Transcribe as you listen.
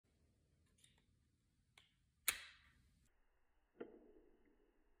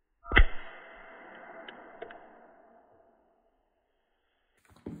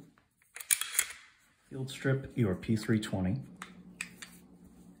Field strip your P320.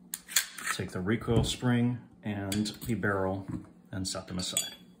 Take the recoil spring and the barrel and set them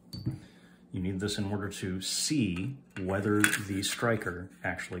aside. You need this in order to see whether the striker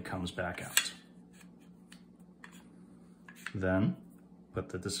actually comes back out. Then put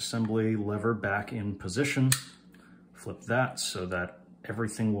the disassembly lever back in position, flip that so that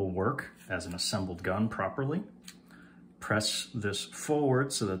everything will work as an assembled gun properly. Press this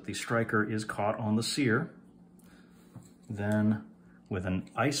forward so that the striker is caught on the sear. Then, with an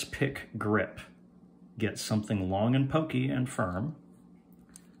ice pick grip, get something long and pokey and firm.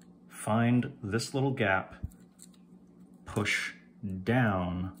 Find this little gap, push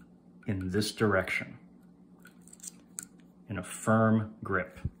down in this direction in a firm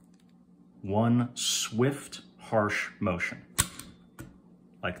grip. One swift, harsh motion,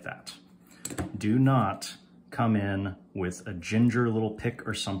 like that. Do not come in with a ginger little pick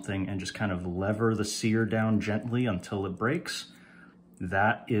or something and just kind of lever the sear down gently until it breaks.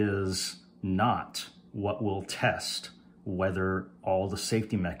 That is not what will test whether all the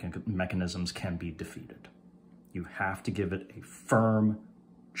safety mechanisms can be defeated. You have to give it a firm,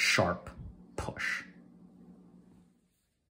 sharp push.